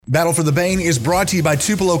Battle for the Bane is brought to you by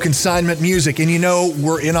Tupelo Consignment Music. And you know,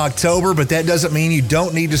 we're in October, but that doesn't mean you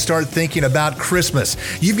don't need to start thinking about Christmas.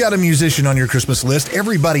 You've got a musician on your Christmas list.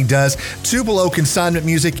 Everybody does. Tupelo Consignment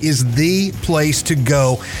Music is the place to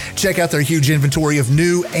go. Check out their huge inventory of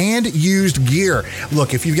new and used gear.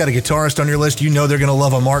 Look, if you've got a guitarist on your list, you know they're going to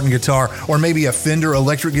love a Martin guitar or maybe a Fender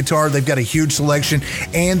electric guitar. They've got a huge selection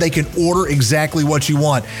and they can order exactly what you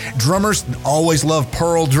want. Drummers always love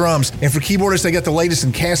Pearl drums. And for keyboardists, they got the latest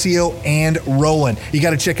in Casio and Roland. You got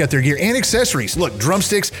to check out their gear and accessories. Look,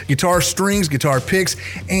 drumsticks, guitar strings, guitar picks,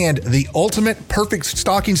 and the ultimate perfect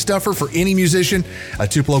stocking stuffer for any musician, a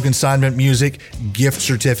Tupelo Consignment Music gift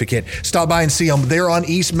certificate. Stop by and see them. They're on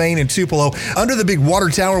East Main in Tupelo, under the big water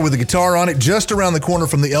tower with a guitar on it, just around the corner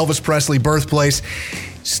from the Elvis Presley birthplace.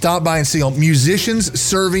 Stop by and see them. Musicians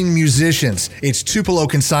serving musicians. It's Tupelo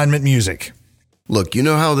Consignment Music. Look, you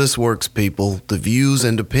know how this works, people. The views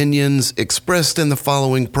and opinions expressed in the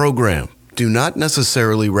following program do not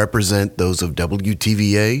necessarily represent those of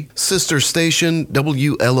WTVA, sister station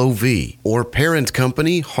WLOV, or parent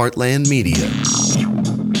company Heartland Media.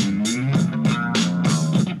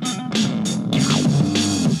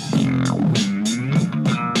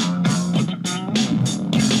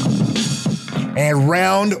 And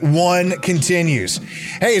round one continues.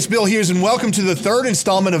 Hey, it's Bill Hughes, and welcome to the third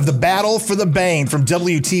installment of the Battle for the Bane from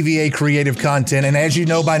WTVA Creative Content. And as you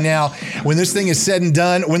know by now, when this thing is said and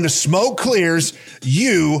done, when the smoke clears,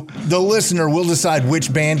 you, the listener, will decide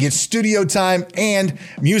which band gets studio time and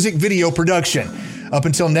music video production. Up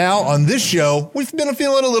until now, on this show, we've been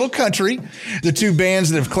feeling a little country. The two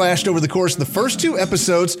bands that have clashed over the course of the first two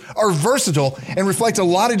episodes are versatile and reflect a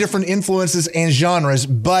lot of different influences and genres,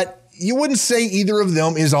 but you wouldn't say either of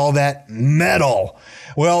them is all that metal.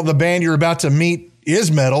 Well, the band you're about to meet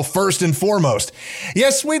is metal, first and foremost.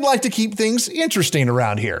 Yes, we'd like to keep things interesting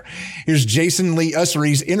around here. Here's Jason Lee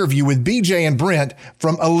Ussery's interview with BJ and Brent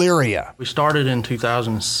from Allyria. We started in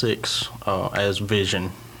 2006 as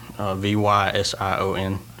Vision,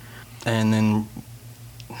 Vysion. And then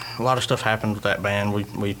a lot of stuff happened with that band.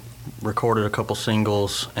 We recorded a couple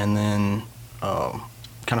singles and then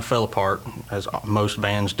kind of fell apart, as most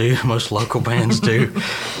bands do, most local bands do.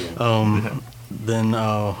 Then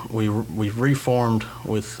we reformed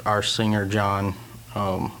with our singer John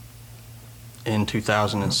in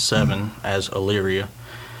 2007 as Allyria.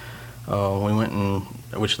 We went and,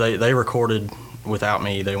 which they recorded without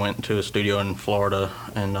me. They went to a studio in Florida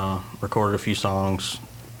and recorded a few songs,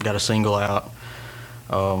 got a single out,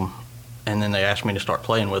 and then they asked me to start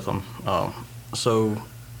playing with them. So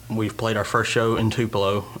we've played our first show in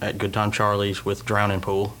Tupelo at Good Time Charlie's with Drowning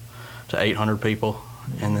Pool to 800 people.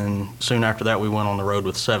 And then soon after that, we went on the road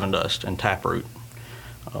with Seven Dust and Taproot.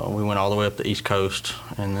 We went all the way up the East Coast,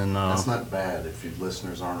 and then... That's not bad if your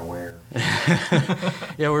listeners aren't aware.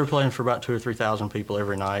 Yeah, we were playing for about 2,000 or 3,000 people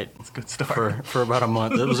every night. That's a good start. For about a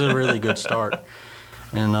month. It was a really good start.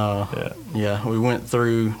 And, yeah, we went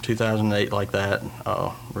through 2008 like that.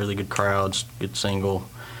 Really good crowds, good single.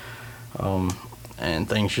 And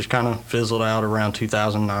things just kind of fizzled out around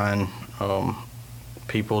 2009.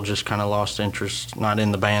 People just kind of lost interest, not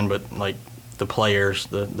in the band, but like the players,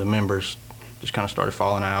 the members just kind of started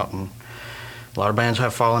falling out. And a lot of bands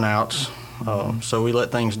have fallen outs. So we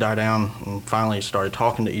let things die down and finally started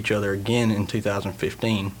talking to each other again in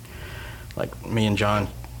 2015. Like me and John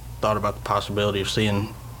thought about the possibility of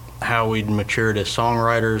seeing how we'd matured as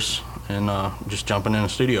songwriters and just jumping in the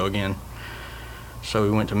studio again. So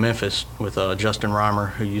we went to Memphis with Justin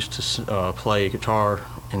Reimer, who used to play guitar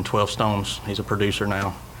in 12 Stones. He's a producer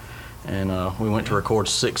now. And we went to record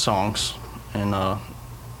 6 songs. And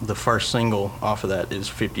the first single off of that is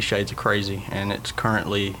 50 Shades of Crazy, and it's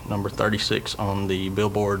currently number 36 on the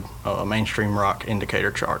Billboard Mainstream Rock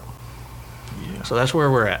Indicator chart. Yeah. So that's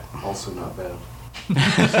where we're at. Also not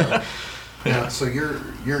bad. Yeah, so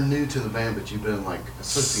you're new to the band, but you've been like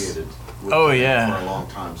associated with them for a long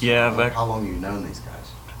time. So how long have you known these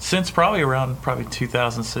guys? Since probably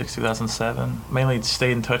 2006, 2007. Mainly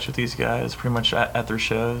stayed in touch with these guys pretty much at their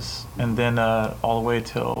shows, and then all the way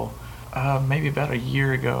till maybe about a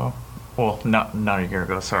year ago. Well, not a year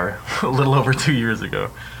ago, sorry. A little over 2 years ago.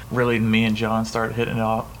 Really, me and John started hitting it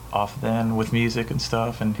off then with music and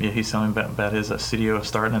stuff, and he's telling me about his studio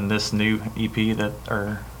starting and this new EP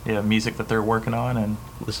music that they're working on. And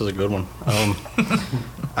this is a good one.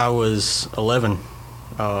 I was 11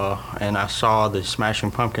 and I saw the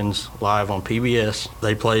Smashing Pumpkins live on PBS.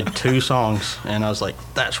 They played 2 songs and I was like,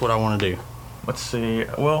 that's what I want to do. Let's see,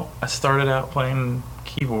 well, I started out playing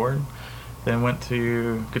keyboard, then went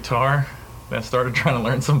to guitar, then started trying to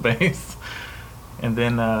learn some bass, and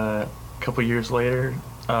then a couple years later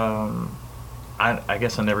I I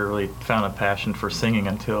guess I never really found a passion for singing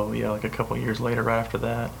until like a couple of years later, right after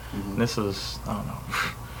that. Mm-hmm. And this was, I don't know,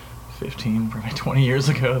 15, probably 20 years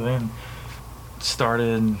ago then.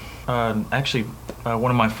 Started, actually, one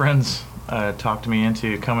of my friends talked me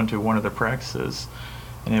into coming to one of their practices,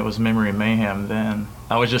 and it was Memory Mayhem then.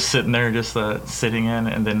 I was just sitting there, just sitting in,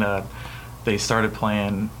 and then they started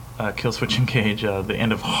playing Killswitch Engage, the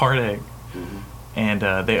end of Heartache. Mm-hmm. And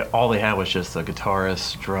all they had was just a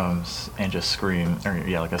guitarist, drums, and just scream, or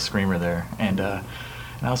like a screamer there. And I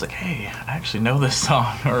was like, hey, I actually know this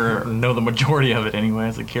song, or know the majority of it anyway. I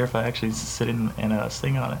was like, care if I actually sit in and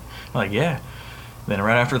sing on it? I'm like, yeah. Then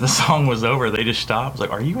right after the song was over, they just stopped. I was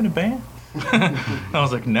like, are you in a band? I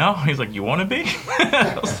was like, no. He's like, you want to be?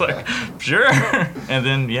 I was like, sure. And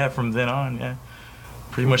then, from then on,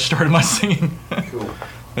 pretty much started my singing. Cool.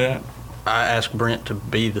 Yeah. I asked Brent to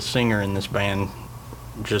be the singer in this band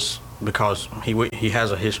just because he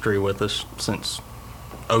has a history with us since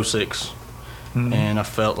 '06, and I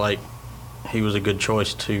felt like he was a good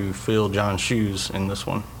choice to fill John's shoes in this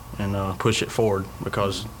one and push it forward,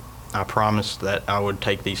 because I promised that I would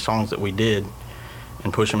take these songs that we did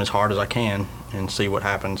and push them as hard as I can and see what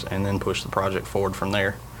happens, and then push the project forward from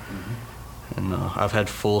there. And I've had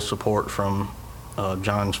full support from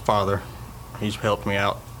John's father. He's helped me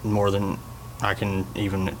out more than I can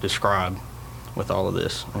even describe with all of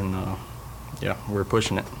this, and we're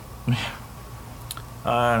pushing it.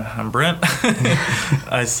 I'm Brent.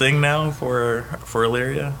 I sing now for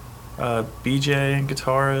Allyria. BJ,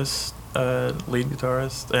 guitarist, lead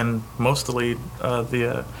guitarist, and most of the lead.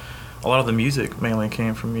 A lot of the music mainly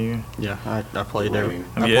came from you. Yeah, I played every.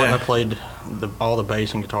 Yeah. I played all the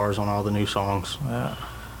bass and guitars on all the new songs. Yeah.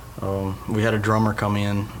 We had a drummer come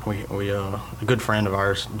in. We a good friend of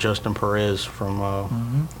ours, Justin Perez from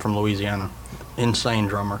Louisiana, insane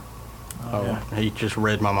drummer. He just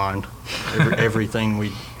read my mind.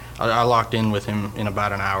 Everything I locked in with him in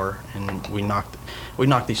about an hour, and we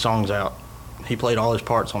knocked these songs out. He played all his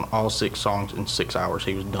parts on all 6 songs in 6 hours.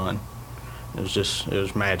 He was done. It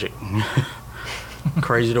was magic.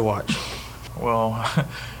 Crazy to watch. Well,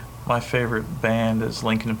 my favorite band is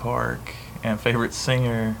Linkin Park, and favorite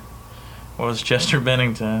singer was Chester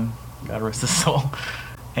Bennington, God rest his soul.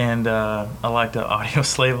 And I liked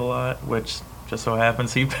Audioslave a lot, which just so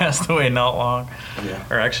happens he passed away not long. Yeah.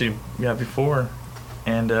 Or actually, before.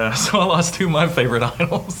 And so I lost 2 of my favorite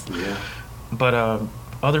idols. Yeah. But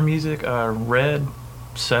other music, Red,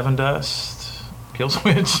 Seven Dust,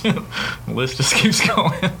 Killswitch, the list just keeps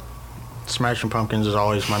going. Smashing Pumpkins is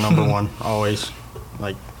always my number one, always.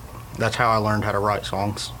 Like, that's how I learned how to write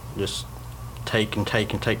songs. Just take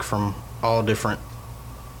from all different,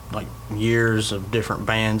 like, years of different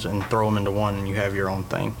bands and throw them into one, and you have your own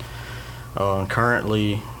thing.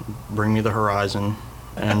 Currently, Bring Me the Horizon,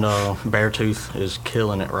 and Beartooth is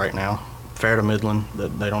killing it right now. Fair to Midland,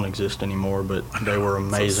 they don't exist anymore, but they were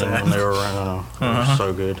amazing So when they were around. They were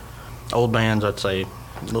so good. Old bands, I'd say,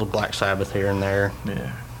 a little Black Sabbath here and there.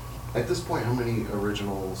 Yeah. At this point, how many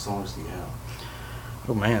original songs do you have?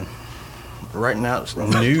 Oh man, right now it's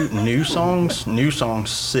new songs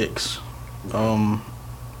 6.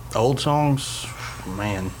 Old songs,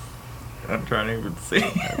 man, I'm trying to even see.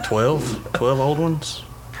 12 old ones.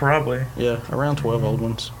 Probably. Yeah, around 12 old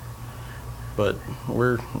ones. But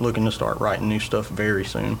we're looking to start writing new stuff very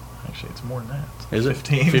soon. Actually, it's more than that. Is it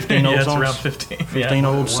 15? 15 old yeah, songs? it's around 15. 15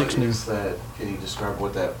 old, What 6 new. is that? Can you describe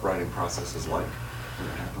what that writing process is like when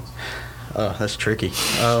it happens? That's tricky.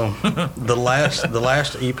 The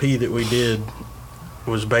last EP that we did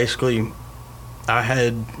was basically, I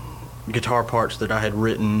had guitar parts that I had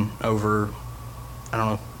written over, I don't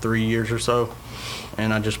know, 3 years or so,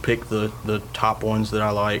 and I just picked the top ones that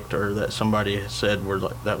I liked, or that somebody said were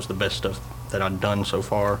like that was the best stuff that I'd done so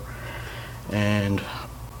far, and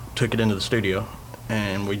took it into the studio,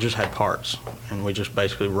 and we just had parts, and we just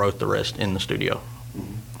basically wrote the rest in the studio.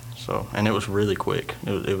 So, and it was really quick.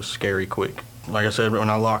 It was scary quick. Like I said, when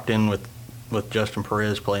I locked in with Justin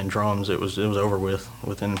Perez playing drums, it was over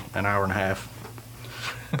within an hour and a half.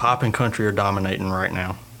 Pop and country are dominating right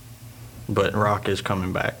now, but rock is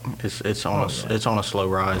coming back. It's on a slow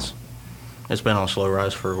rise. It's been on a slow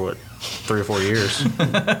rise for what, 3 or 4 years.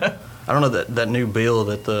 I don't know that new bill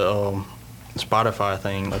that the Spotify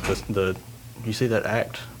thing, like the you see that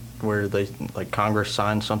act where they like Congress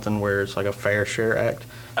signed something where it's like a fair share act.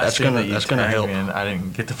 That's gonna help. I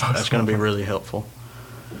didn't get the post. That's gonna be really helpful.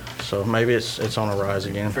 So maybe it's on a rise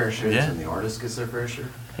again. Fair share, Yeah. and the artist gets their fair share?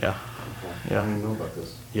 Yeah. Okay. Yeah. I didn't know about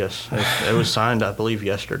this. Yes, it was signed, I believe,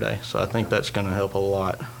 yesterday. So I think that's going to help a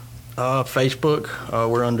lot. Facebook,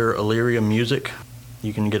 we're under Allyria Music.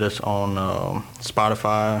 You can get us on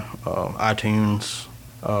Spotify, iTunes.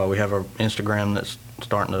 We have our Instagram that's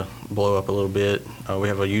starting to blow up a little bit. We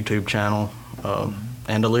have a YouTube channel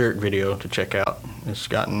and a lyric video to check out. It's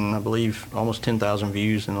gotten, I believe, almost 10,000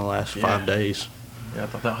 views in the last 5 days. Yeah, I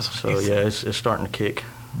thought that was so. amazing. Yeah, it's starting to kick.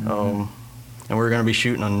 And we're going to be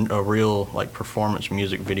shooting a real like performance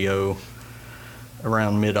music video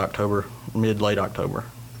around late October.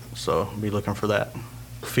 So be looking for that.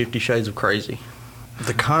 50 Shades of Crazy.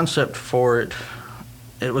 The concept for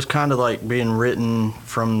it was kind of like being written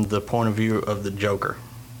from the point of view of the Joker,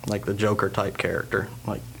 like the Joker type character.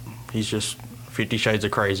 Like he's just 50 Shades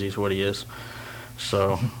of Crazy is what he is.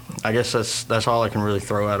 So I guess that's all I can really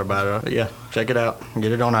throw out about it. But yeah, check it out.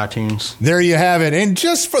 Get it on iTunes. There you have it. And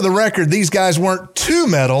just for the record, these guys weren't too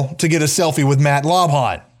metal to get a selfie with Matt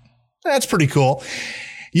Lobhon. That's pretty cool.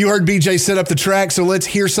 You heard BJ set up the track, so let's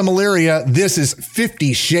hear some Allyria. This is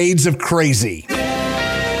 50 Shades of Crazy.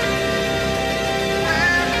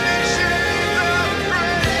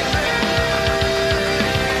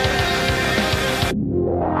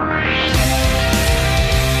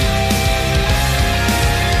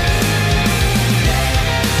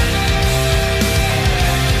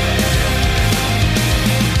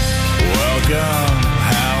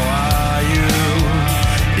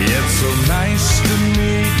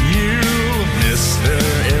 Mr.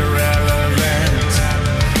 Irrelevant,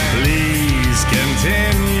 please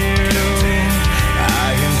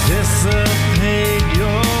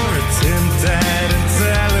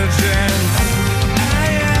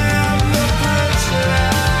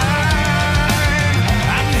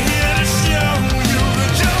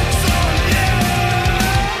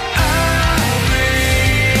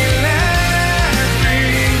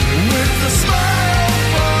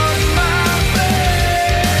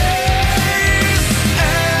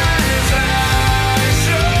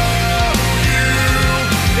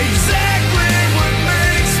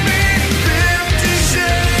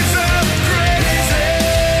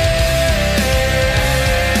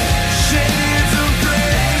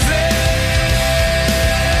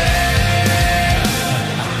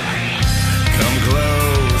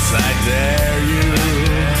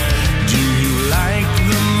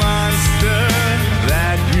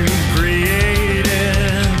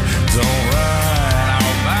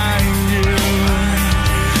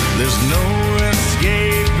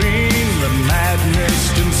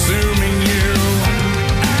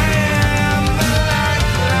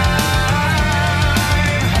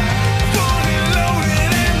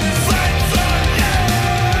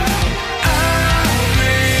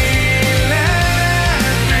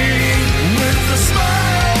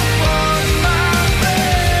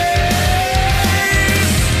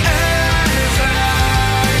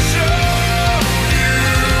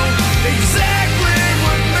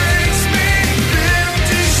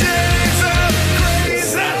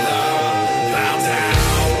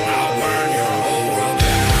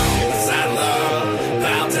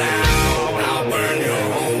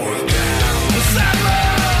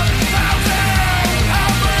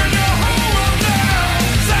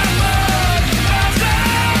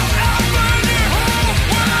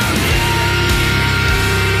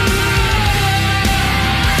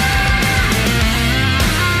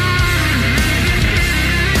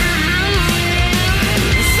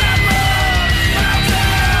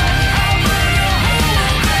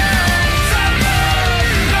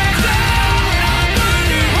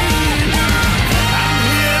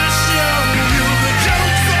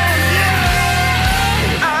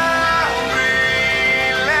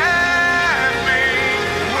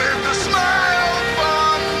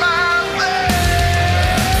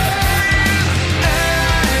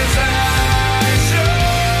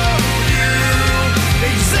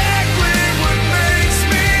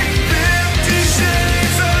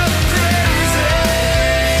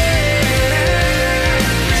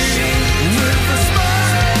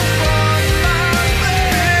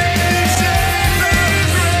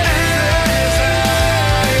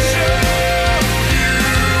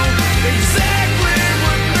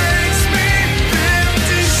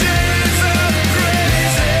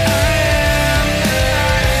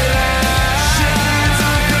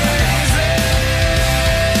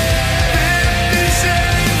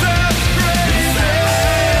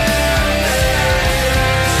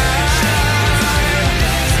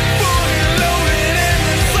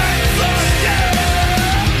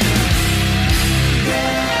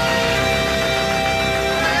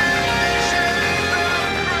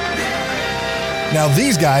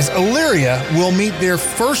these guys, Allyria, will meet their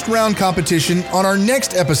first round competition on our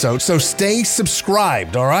next episode, so stay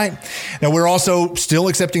subscribed, all right? Now, we're also still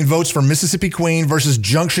accepting votes for Mississippi Queen versus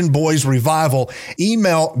Junction Boys Revival.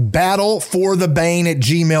 Email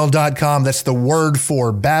battleforthebane@gmail.com. That's the word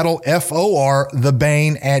for battle, F-O-R,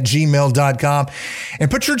 thebane@gmail.com.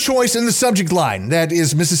 And put your choice in the subject line. That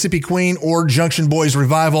is Mississippi Queen or Junction Boys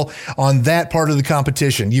Revival on that part of the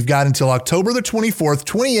competition. You've got until October the 24th,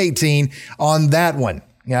 2018 on that one.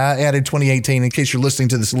 Yeah, I added 2018 in case you're listening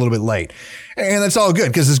to this a little bit late. And that's all good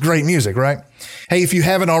because it's great music, right? Hey, if you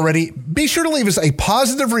haven't already, be sure to leave us a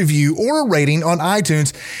positive review or a rating on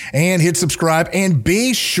iTunes and hit subscribe. And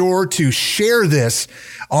be sure to share this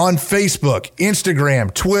on Facebook,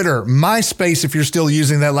 Instagram, Twitter, MySpace if you're still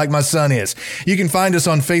using that like my son is. You can find us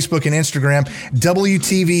on Facebook and Instagram,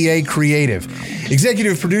 WTVA Creative.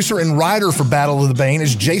 Executive producer and writer for Battle of the Bane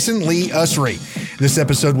is Jason Lee Usry. This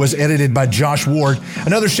episode was edited by Josh Ward.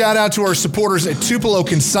 Another shout out to our supporters at Tupelo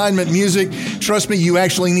Consignment Music. Trust me, you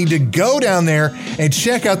actually need to go down there and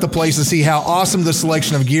check out the place to see how awesome the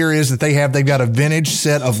selection of gear is that they have. They've got a vintage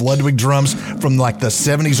set of Ludwig drums from like the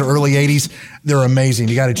 70s or early 80s. They're amazing.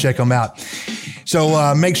 You got to check them out.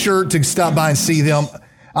 So make sure to stop by and see them.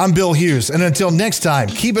 I'm Bill Hughes. And until next time,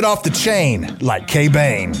 keep it off the chain like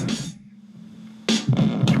K-Bane.